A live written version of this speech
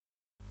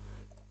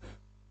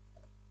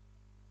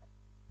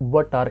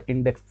What are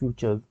index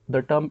futures?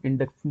 The term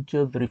index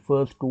futures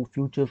refers to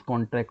futures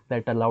contracts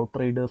that allow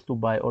traders to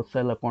buy or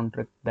sell a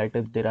contract that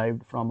is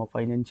derived from a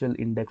financial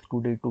index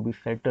today to be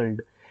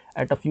settled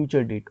at a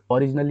future date.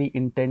 Originally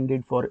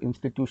intended for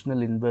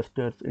institutional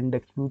investors,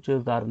 index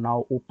futures are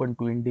now open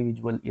to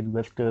individual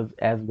investors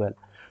as well.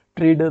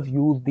 Traders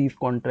use these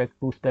contracts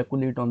to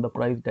speculate on the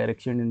price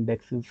direction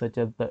indexes such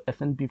as the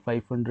S&P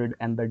 500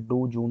 and the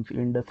Dow Jones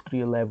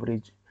Industrial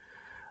Average.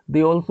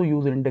 They also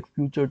use index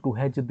future to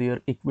hedge their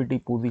equity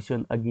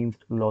position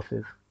against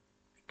losses.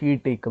 Key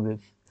takeaways.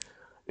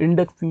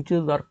 Index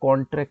futures are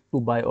contracts to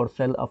buy or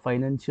sell a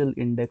financial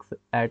index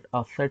at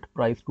a set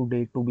price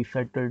today to be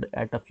settled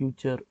at a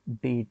future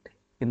date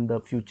in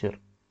the future.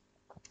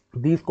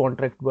 These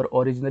contracts were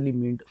originally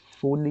meant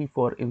solely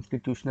for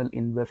institutional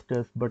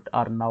investors but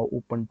are now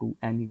open to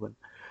anyone.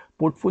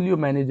 Portfolio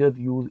managers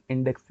use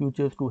index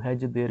futures to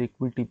hedge their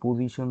equity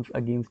positions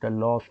against a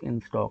loss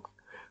in stocks.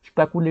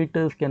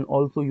 Speculators can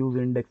also use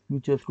index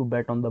futures to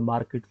bet on the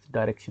market's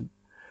direction.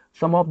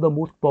 Some of the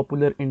most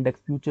popular index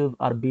futures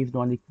are based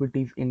on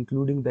equities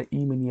including the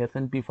E-mini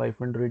S&P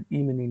 500,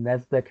 E-mini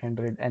Nasdaq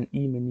 100 and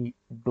E-mini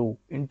Dow.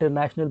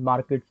 International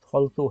markets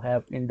also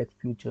have index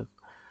futures.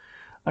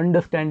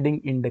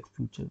 Understanding index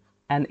futures.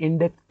 An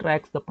index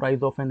tracks the price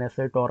of an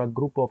asset or a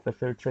group of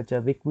assets such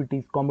as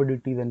equities,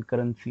 commodities, and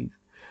currencies.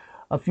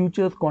 A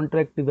futures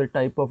contract is a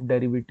type of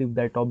derivative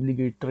that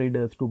obligates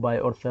traders to buy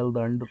or sell the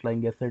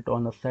underlying asset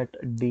on a set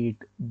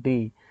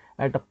day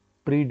at a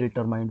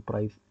predetermined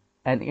price.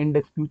 An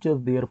index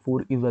futures,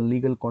 therefore, is a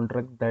legal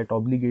contract that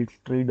obligates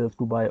traders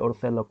to buy or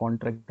sell a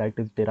contract that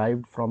is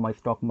derived from a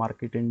stock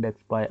market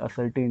index by a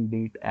certain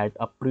date at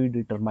a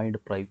predetermined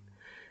price.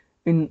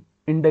 In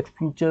index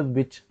futures,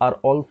 which are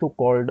also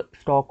called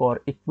stock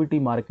or equity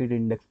market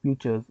index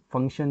futures,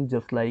 function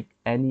just like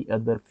any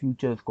other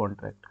futures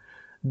contract.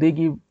 They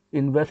give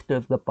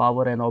investors the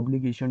power and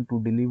obligation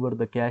to deliver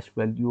the cash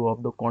value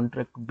of the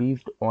contract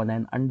based on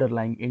an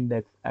underlying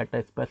index at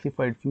a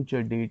specified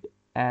future date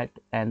at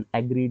an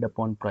agreed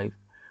upon price.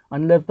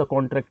 Unless the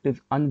contract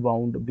is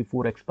unwound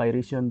before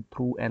expiration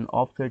through an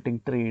offsetting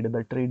trade,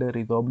 the trader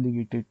is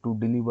obligated to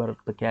deliver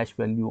the cash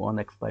value on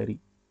expiry.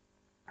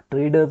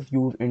 Traders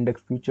use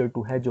index future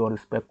to hedge or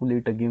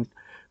speculate against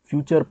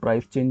future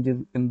price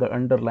changes in the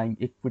underlying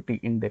equity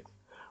index.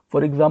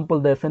 For example,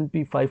 the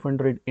S&P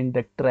 500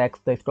 index tracks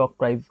the stock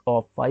price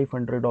of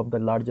 500 of the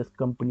largest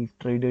companies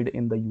traded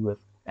in the US.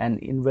 An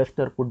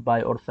investor could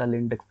buy or sell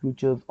index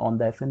futures on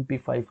the S&P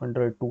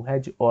 500 to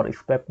hedge or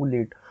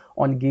speculate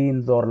on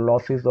gains or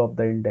losses of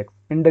the index.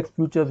 Index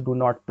futures do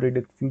not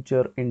predict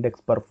future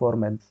index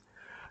performance.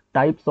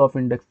 Types of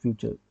index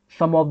futures.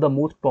 Some of the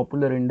most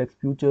popular index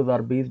futures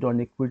are based on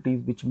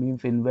equities, which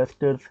means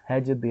investors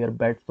hedge their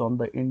bets on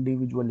the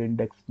individual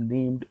index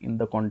named in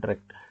the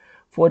contract.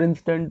 For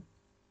instance,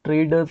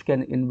 traders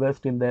can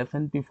invest in the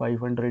S&P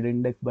 500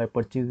 index by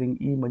purchasing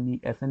e-money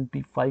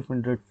S&P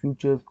 500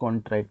 futures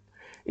contract.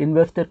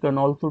 Investors can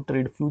also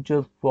trade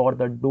futures for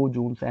the Dow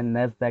Jones and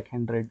Nasdaq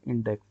 100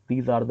 index.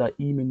 These are the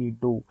e-mini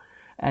Dow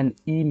and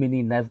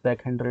E-mini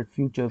Nasdaq 100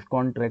 futures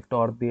contract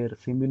or their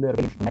similar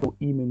macro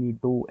E-mini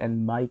Dow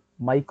and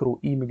micro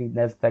E-mini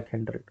Nasdaq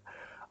 100.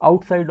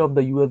 Outside of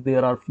the US,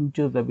 there are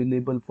futures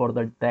available for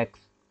the DAX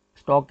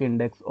stock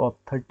index of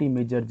 30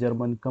 major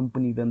German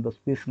companies and the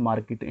Swiss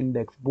market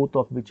index, both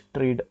of which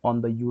trade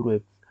on the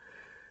Eurex.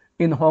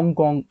 In Hong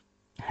Kong,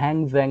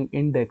 Hang Seng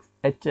Index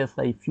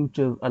 (HSI)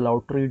 futures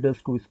allow traders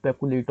to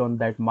speculate on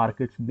that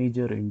market's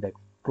major index.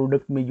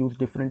 Products may use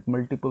different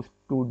multiples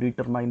to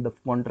determine the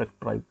contract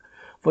price.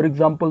 For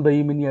example, the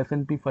E-mini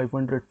S&P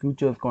 500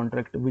 futures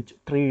contract, which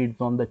trades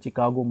on the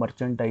Chicago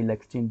Mercantile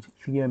Exchange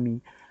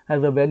 (CME),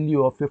 has a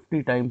value of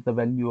 50 times the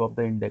value of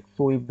the index.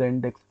 So, if the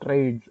index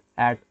trades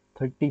at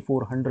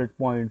 3,400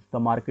 points, the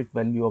market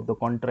value of the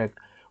contract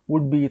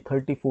would be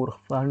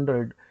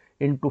 3,400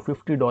 into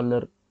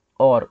 $50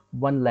 or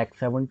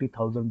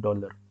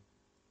 $170,000.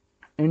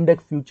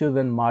 Index futures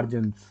and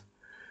margins.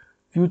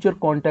 Future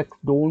contracts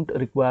don't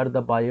require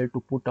the buyer to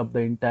put up the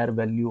entire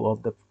value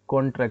of the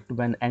contract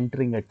when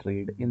entering a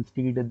trade.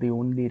 Instead, they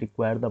only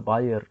require the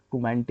buyer to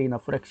maintain a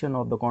fraction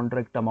of the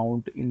contract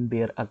amount in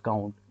their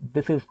account.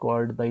 This is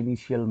called the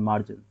initial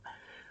margin.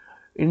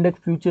 Index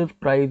futures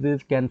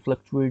prices can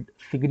fluctuate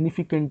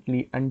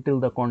significantly until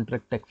the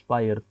contract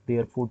expires.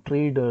 Therefore,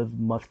 traders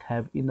must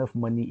have enough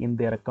money in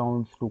their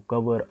accounts to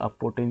cover a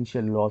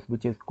potential loss,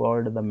 which is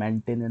called the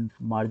maintenance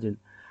margin.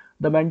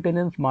 The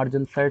maintenance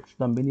margin sets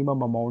the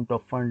minimum amount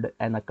of fund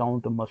an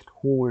account must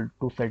hold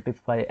to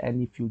satisfy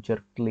any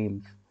future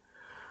claims.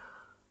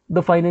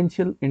 The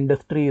Financial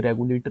Industry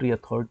Regulatory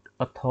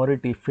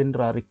Authority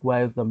 (FINRA)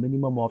 requires the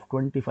minimum of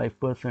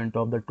 25%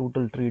 of the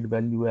total trade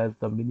value as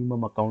the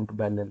minimum account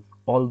balance,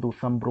 although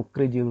some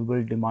brokerages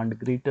will demand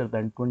greater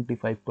than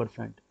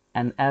 25%.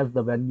 And as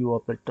the value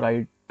of the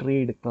trade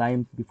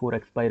climbs before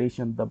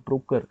expiration, the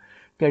broker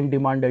can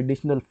demand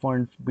additional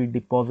funds be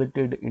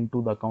deposited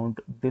into the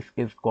account. This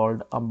is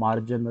called a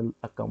margin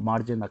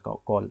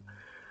call.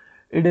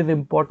 It is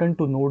important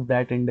to note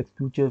that index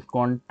futures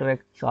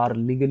contracts are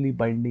legally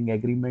binding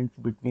agreements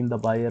between the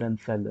buyer and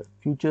seller.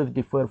 Futures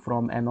differ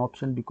from an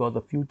option because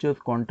a futures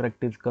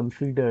contract is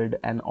considered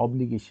an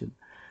obligation.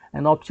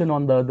 An option,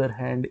 on the other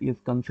hand, is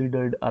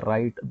considered a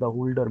right the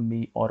holder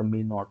may or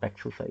may not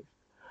exercise.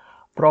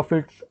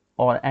 Profits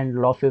or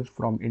and losses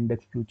from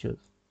index futures.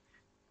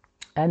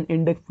 An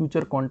index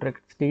future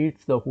contract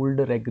states the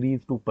holder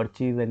agrees to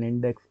purchase an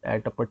index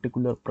at a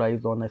particular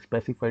price on a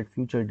specified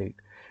future date.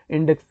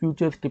 Index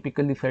futures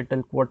typically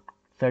settle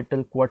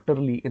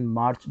quarterly in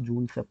March,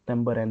 June,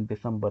 September, and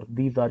December.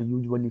 These are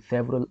usually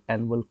several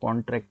annual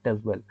contracts as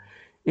well.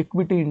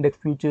 Equity index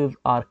futures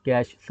are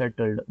cash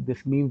settled.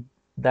 This means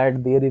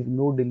that there is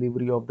no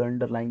delivery of the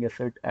underlying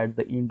asset at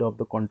the end of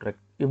the contract.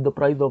 If the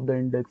price of the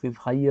index is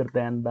higher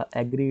than the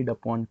agreed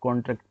upon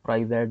contract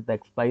price at the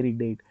expiry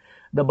date,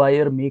 the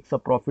buyer makes a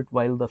profit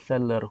while the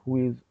seller,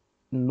 who is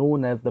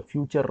known as the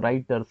future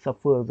writer,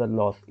 suffers a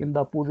loss. In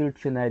the opposite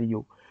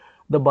scenario,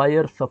 the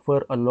buyer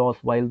suffers a loss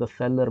while the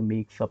seller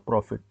makes a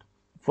profit.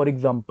 For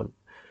example,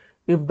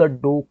 if the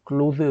Dow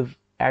closes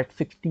at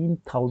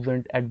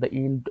 16,000 at the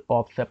end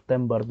of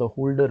September, the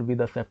holder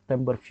with a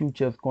September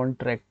futures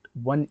contract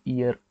 1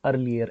 year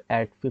earlier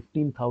at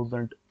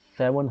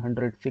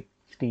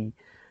 15,760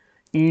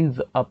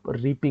 ends up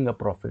reaping a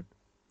profit.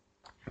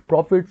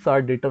 Profits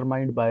are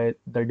determined by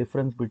the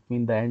difference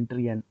between the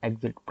entry and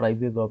exit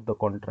prices of the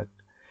contract.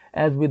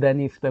 As with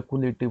any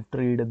speculative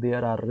trade,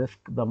 there are risks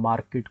the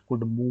market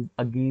could move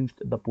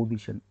against the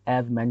position.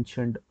 As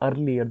mentioned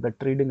earlier, the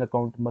trading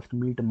account must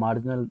meet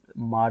marginal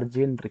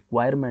margin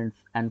requirements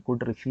and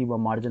could receive a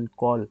margin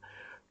call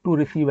to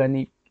receive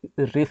any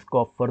risk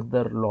of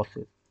further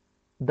losses.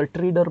 The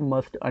trader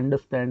must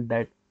understand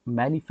that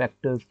many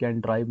factors can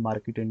drive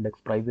market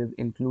index prices,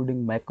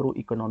 including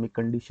macroeconomic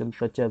conditions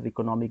such as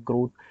economic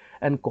growth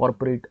and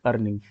corporate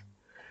earnings.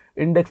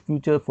 Index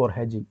futures for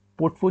hedging.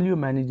 Portfolio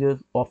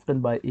managers often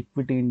buy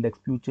equity index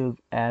futures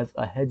as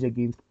a hedge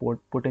against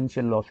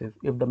potential losses.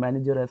 If the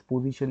manager has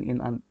position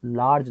in a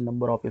large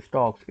number of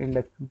stocks,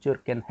 index future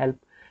can help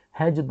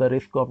hedge the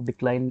risk of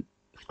decline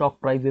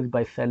stock prices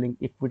by selling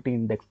equity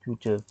index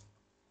futures.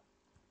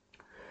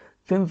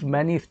 Since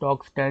many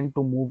stocks tend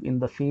to move in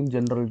the same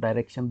general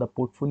direction, the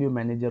portfolio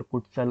manager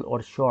could sell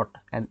or short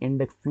an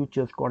index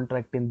futures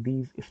contract in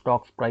these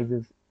stocks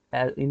prices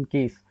in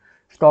case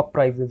stock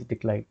prices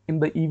decline. In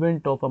the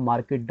event of a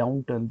market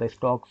downturn, the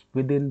stocks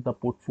within the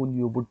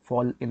portfolio would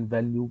fall in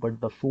value, but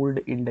the sold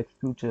index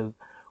futures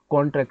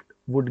contract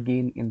would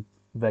gain in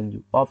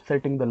value,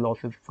 offsetting the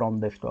losses from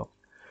the stocks.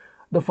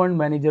 The fund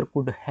manager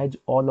could hedge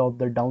all of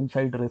the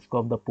downside risk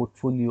of the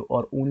portfolio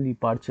or only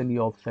partially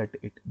offset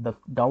it. The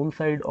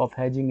downside of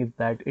hedging is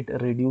that it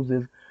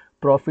reduces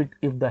profit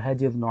if the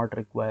hedge is not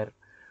required.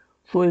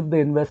 So if the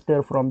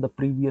investor from the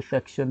previous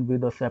section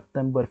with a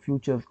September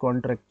futures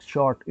contract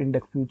short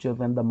index futures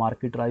and the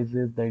market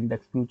rises, the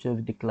index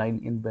futures decline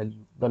in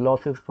value. The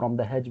losses from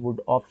the hedge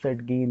would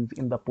offset gains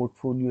in the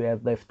portfolio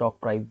as the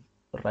stock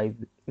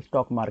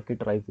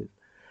market rises.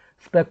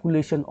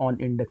 Speculation on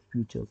index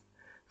futures.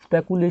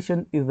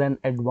 Speculation is an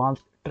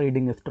advanced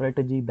trading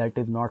strategy that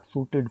is not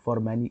suited for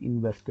many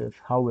investors.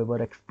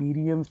 However,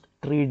 experienced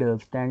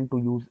traders tend to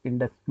use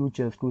index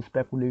futures to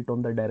speculate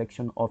on the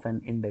direction of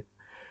an index.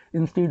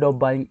 Instead of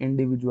buying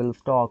individual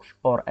stocks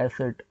or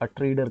assets, a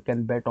trader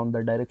can bet on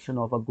the direction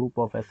of a group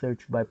of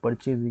assets by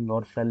purchasing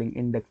or selling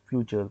index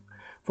futures.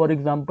 For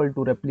example,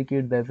 to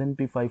replicate the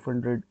S&P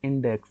 500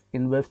 index,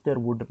 investor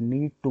would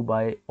need to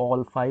buy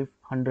all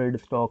 500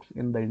 stocks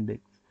in the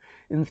index.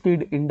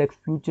 Instead, index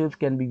futures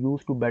can be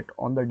used to bet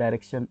on the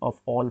direction of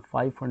all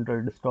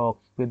 500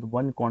 stocks with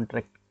one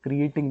contract,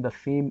 creating the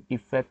same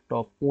effect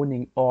of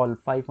owning all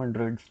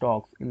 500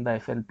 stocks in the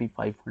S&P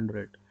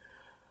 500.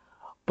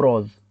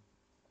 Pros.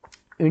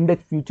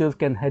 Index futures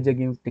can hedge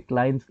against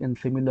declines in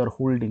similar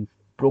holdings.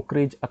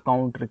 Brokerage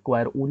accounts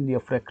require only a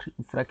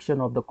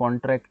fraction of the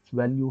contract's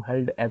value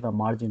held as a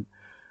margin.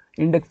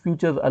 Index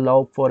futures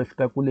allow for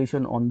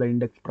speculation on the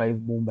index price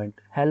movement.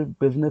 Help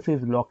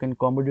businesses lock in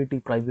commodity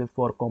prices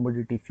for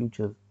commodity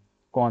futures.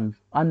 Cons.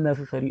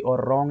 Unnecessary or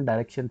wrong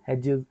direction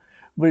hedges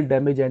will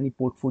damage any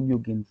portfolio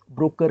gains.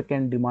 Broker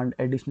can demand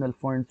additional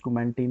funds to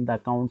maintain the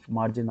account's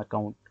margin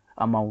account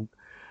amount.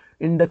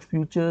 Index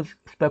futures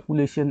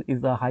speculation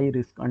is a high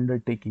risk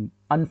undertaking.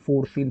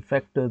 Unforeseen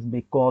factors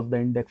may cause the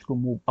index to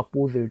move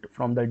opposite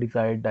from the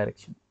desired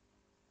direction.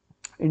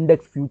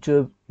 Index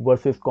futures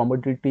versus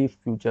commodities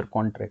future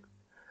contracts.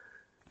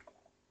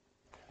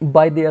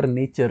 By their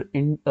nature,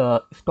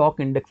 stock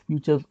index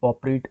futures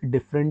operate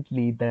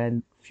differently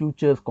than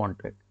futures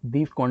contracts.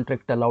 These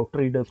contracts allow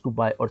traders to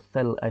buy or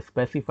sell a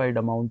specified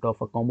amount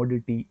of a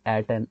commodity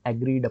at an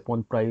agreed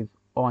upon price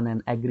on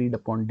an agreed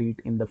upon date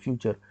in the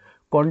future.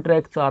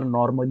 Contracts are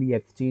normally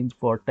exchanged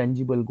for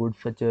tangible goods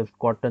such as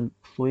cotton,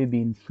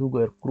 soybeans,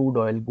 sugar, crude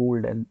oil,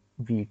 gold, and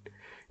wheat.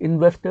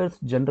 Investors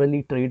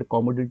generally trade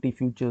commodity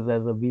futures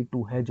as a way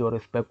to hedge or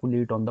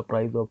speculate on the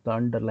price of the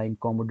underlying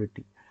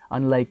commodity.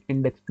 Unlike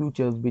index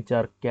futures, which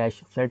are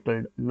cash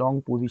settled,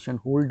 long position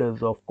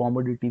holders of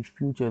commodities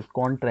futures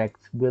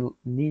contracts will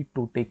need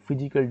to take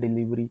physical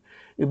delivery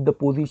if the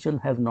position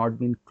has not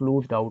been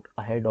closed out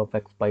ahead of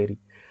expiry.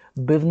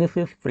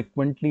 Businesses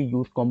frequently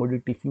use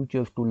commodity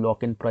futures to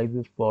lock in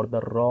prices for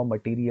the raw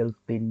materials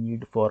they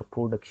need for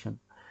production.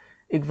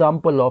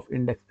 Example of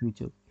index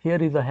futures.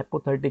 Here is a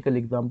hypothetical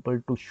example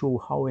to show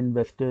how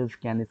investors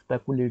can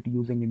speculate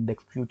using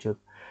index futures.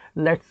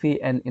 Let's say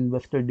an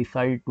investor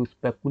decides to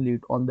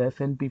speculate on the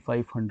S&P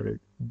 500.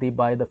 They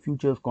buy the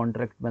futures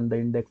contract when the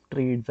index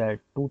trades at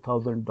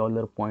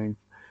 $2,000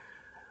 points,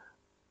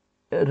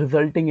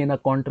 resulting in a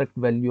contract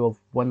value of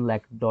 $1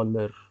 lakh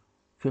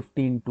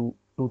 15 to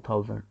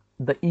 2000.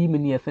 The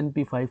E-mini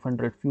S&P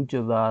 500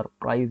 futures are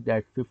priced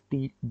at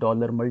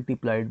 $50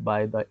 multiplied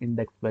by the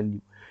index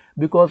value.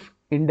 Because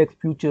index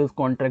futures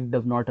contract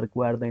does not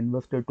require the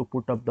investor to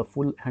put up the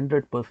full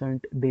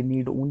 100%, they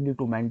need only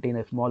to maintain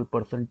a small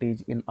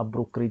percentage in a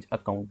brokerage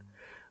account.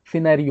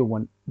 Scenario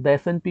 1. The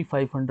S&P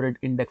 500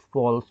 index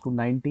falls to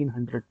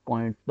 1900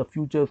 points. The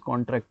futures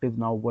contract is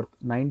now worth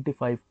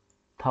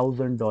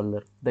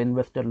 $95,000. The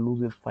investor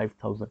loses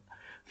 5,000.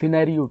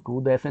 Scenario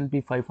 2. The S&P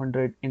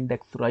 500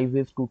 index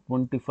rises to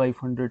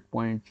 2500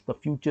 points. The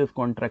futures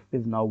contract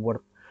is now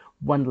worth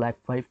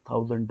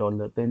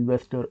 $1,05,000. The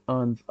investor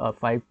earns a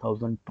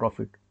 5,000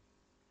 profit.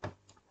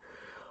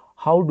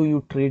 How do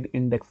you trade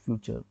index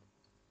futures?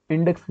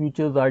 Index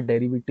futures are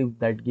derivatives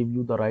that give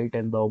you the right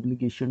and the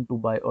obligation to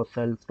buy or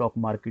sell stock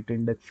market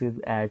indexes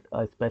at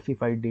a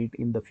specified date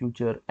in the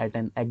future at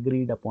an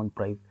agreed upon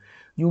price.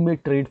 You may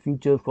trade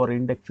futures for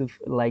indexes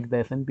like the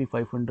S&P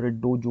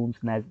 500, Dow Jones,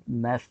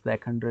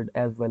 Nasdaq 100,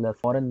 as well as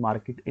foreign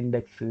market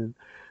indexes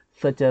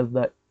such as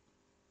the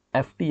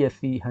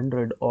FTSE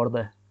 100 or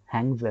the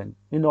Hang Seng.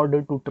 In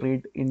order to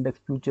trade index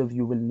futures,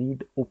 you will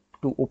need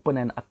to open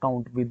an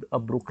account with a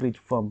brokerage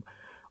firm.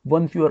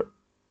 Once your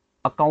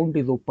account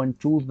is open,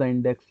 choose the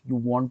index you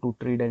want to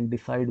trade and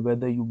decide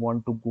whether you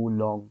want to go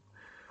long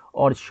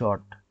or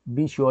short.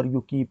 Be sure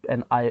you keep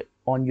an eye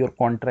on your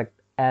contract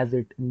as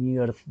it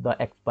nears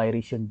the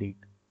expiration date.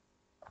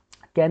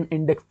 Can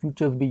index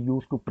futures be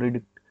used to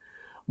predict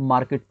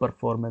market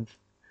performance?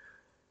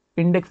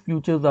 Index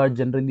futures are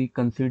generally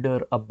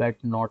considered a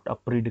bet, not a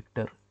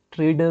predictor.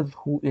 Traders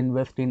who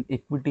invest in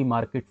equity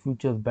market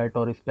futures bet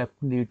or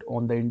speculate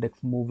on the index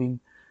moving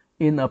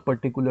in a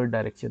particular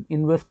direction.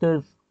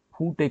 Investors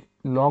who take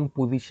long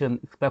position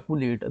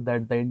speculate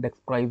that the index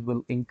price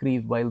will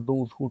increase, while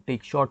those who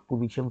take short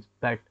positions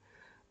bet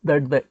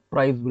that the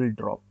price will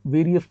drop.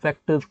 Various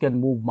factors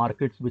can move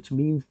markets, which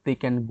means they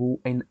can go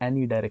in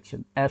any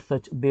direction. As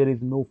such, there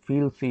is no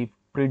fail-safe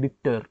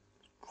predictor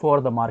for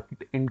the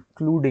market,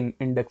 including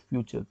index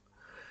futures.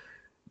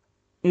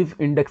 Is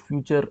index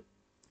future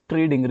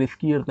trading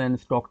riskier than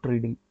stock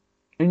trading?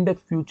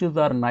 Index futures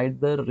are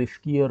neither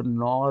riskier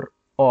nor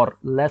or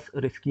less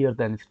riskier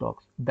than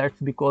stocks.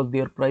 That's because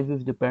their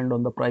prices depend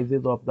on the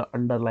prices of the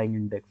underlying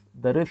index.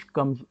 The risk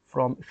comes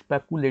from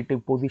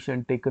speculative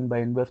position taken by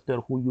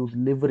investors who use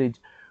leverage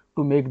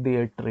to make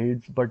their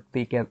trades, but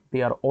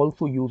they are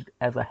also used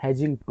as a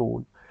hedging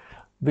tool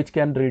which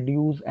can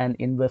reduce an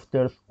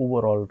investor's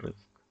overall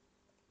risk.